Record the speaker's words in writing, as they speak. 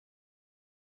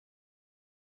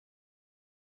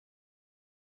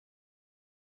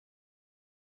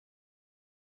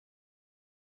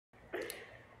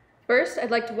First,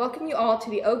 I'd like to welcome you all to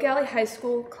the Eau Gallie High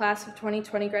School Class of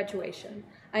 2020 graduation.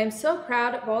 I am so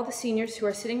proud of all the seniors who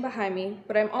are sitting behind me,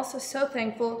 but I'm also so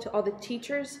thankful to all the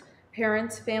teachers,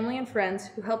 parents, family, and friends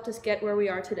who helped us get where we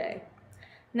are today.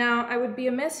 Now, I would be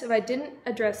amiss if I didn't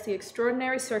address the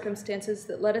extraordinary circumstances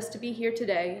that led us to be here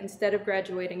today instead of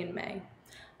graduating in May.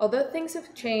 Although things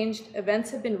have changed,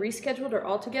 events have been rescheduled or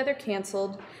altogether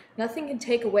canceled, nothing can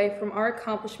take away from our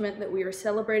accomplishment that we are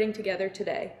celebrating together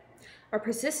today. Our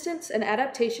persistence and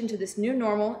adaptation to this new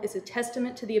normal is a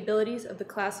testament to the abilities of the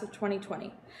class of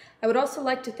 2020. I would also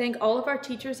like to thank all of our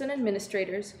teachers and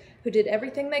administrators who did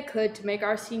everything they could to make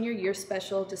our senior year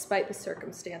special despite the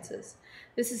circumstances.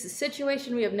 This is a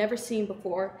situation we have never seen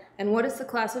before, and what is the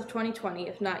class of 2020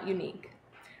 if not unique?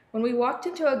 When we walked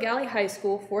into Eau Gallie High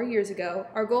School 4 years ago,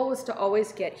 our goal was to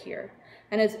always get here.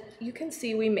 And as you can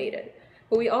see, we made it.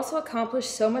 But we also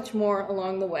accomplished so much more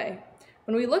along the way.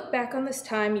 When we look back on this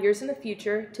time years in the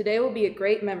future, today will be a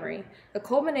great memory, a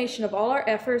culmination of all our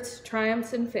efforts,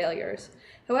 triumphs, and failures.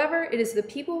 However, it is the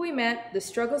people we met, the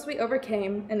struggles we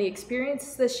overcame, and the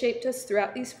experiences that shaped us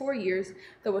throughout these 4 years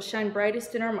that will shine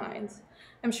brightest in our minds.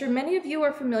 I'm sure many of you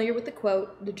are familiar with the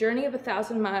quote, "The journey of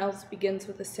 1,000 miles begins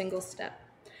with a single step."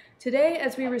 Today,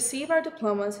 as we receive our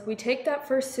diplomas, we take that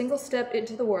first single step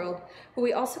into the world, but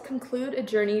we also conclude a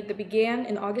journey that began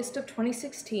in August of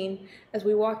 2016 as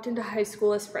we walked into high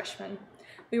school as freshmen.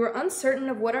 We were uncertain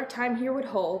of what our time here would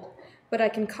hold, but I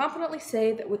can confidently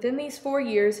say that within these 4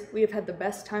 years, we have had the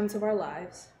best times of our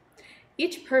lives.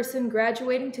 Each person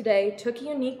graduating today took a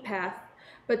unique path,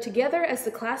 but together as the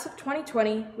class of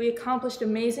 2020, we accomplished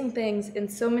amazing things in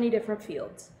so many different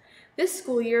fields. This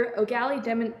school year, Eau Gallie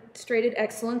demonstrated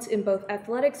excellence in both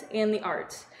athletics and the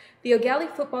arts. The Eau Gallie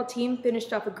football team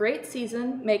finished off a great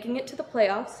season, making it to the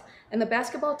playoffs, and the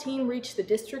basketball team reached the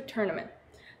district tournament.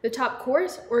 The top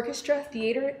chorus, orchestra,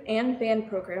 theater, and band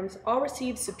programs all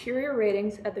received superior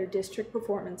ratings at their district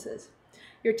performances.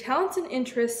 Your talents and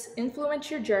interests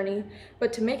influence your journey,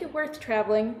 but to make it worth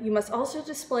traveling, you must also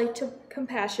display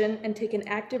compassion and take an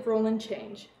active role in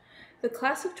change. The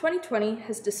class of 2020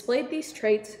 has displayed these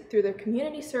traits through their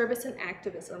community service and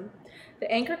activism. The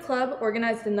Anchor Club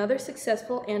organized another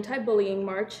successful anti-bullying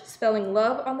march, spelling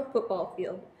love on the football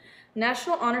field.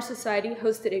 National Honor Society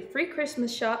hosted a free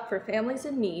Christmas shop for families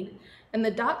in need, and the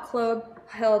Dot Club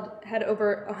had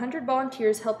over 100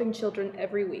 volunteers helping children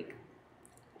every week.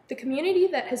 The community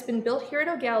that has been built here at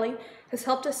Eau Gallie has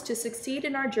helped us to succeed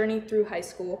in our journey through high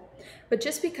school. But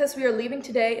just because we are leaving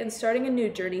today and starting a new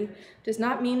journey does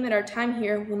not mean that our time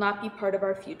here will not be part of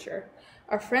our future.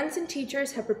 Our friends and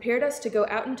teachers have prepared us to go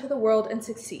out into the world and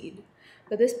succeed.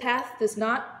 But this path does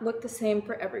not look the same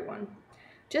for everyone.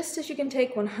 Just as you can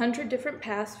take 100 different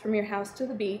paths from your house to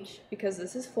the beach, because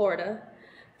this is Florida,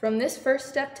 from this first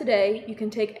step today, you can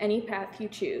take any path you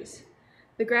choose.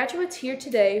 The graduates here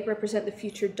today represent the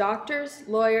future doctors,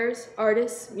 lawyers,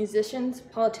 artists, musicians,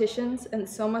 politicians, and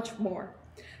so much more.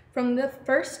 For the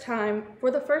first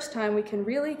time, we can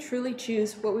really, truly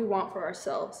choose what we want for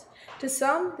ourselves. To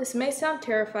some, this may sound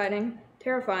terrifying,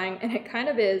 and it kind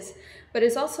of is, but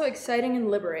it's also exciting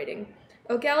and liberating.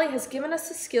 Eau Gallie has given us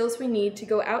the skills we need to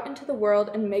go out into the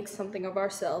world and make something of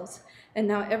ourselves, and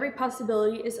now every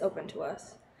possibility is open to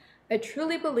us. I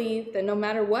truly believe that no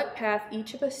matter what path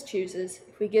each of us chooses,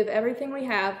 if we give everything we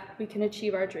have, we can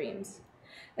achieve our dreams.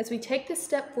 As we take this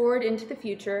step forward into the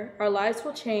future, our lives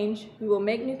will change, we will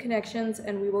make new connections,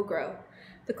 and we will grow.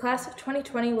 The class of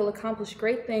 2020 will accomplish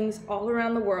great things all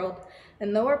around the world,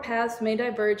 and though our paths may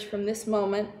diverge from this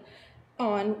moment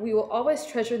on, we will always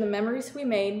treasure the memories we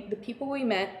made, the people we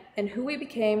met, and who we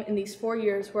became in these 4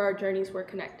 years where our journeys were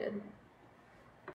connected.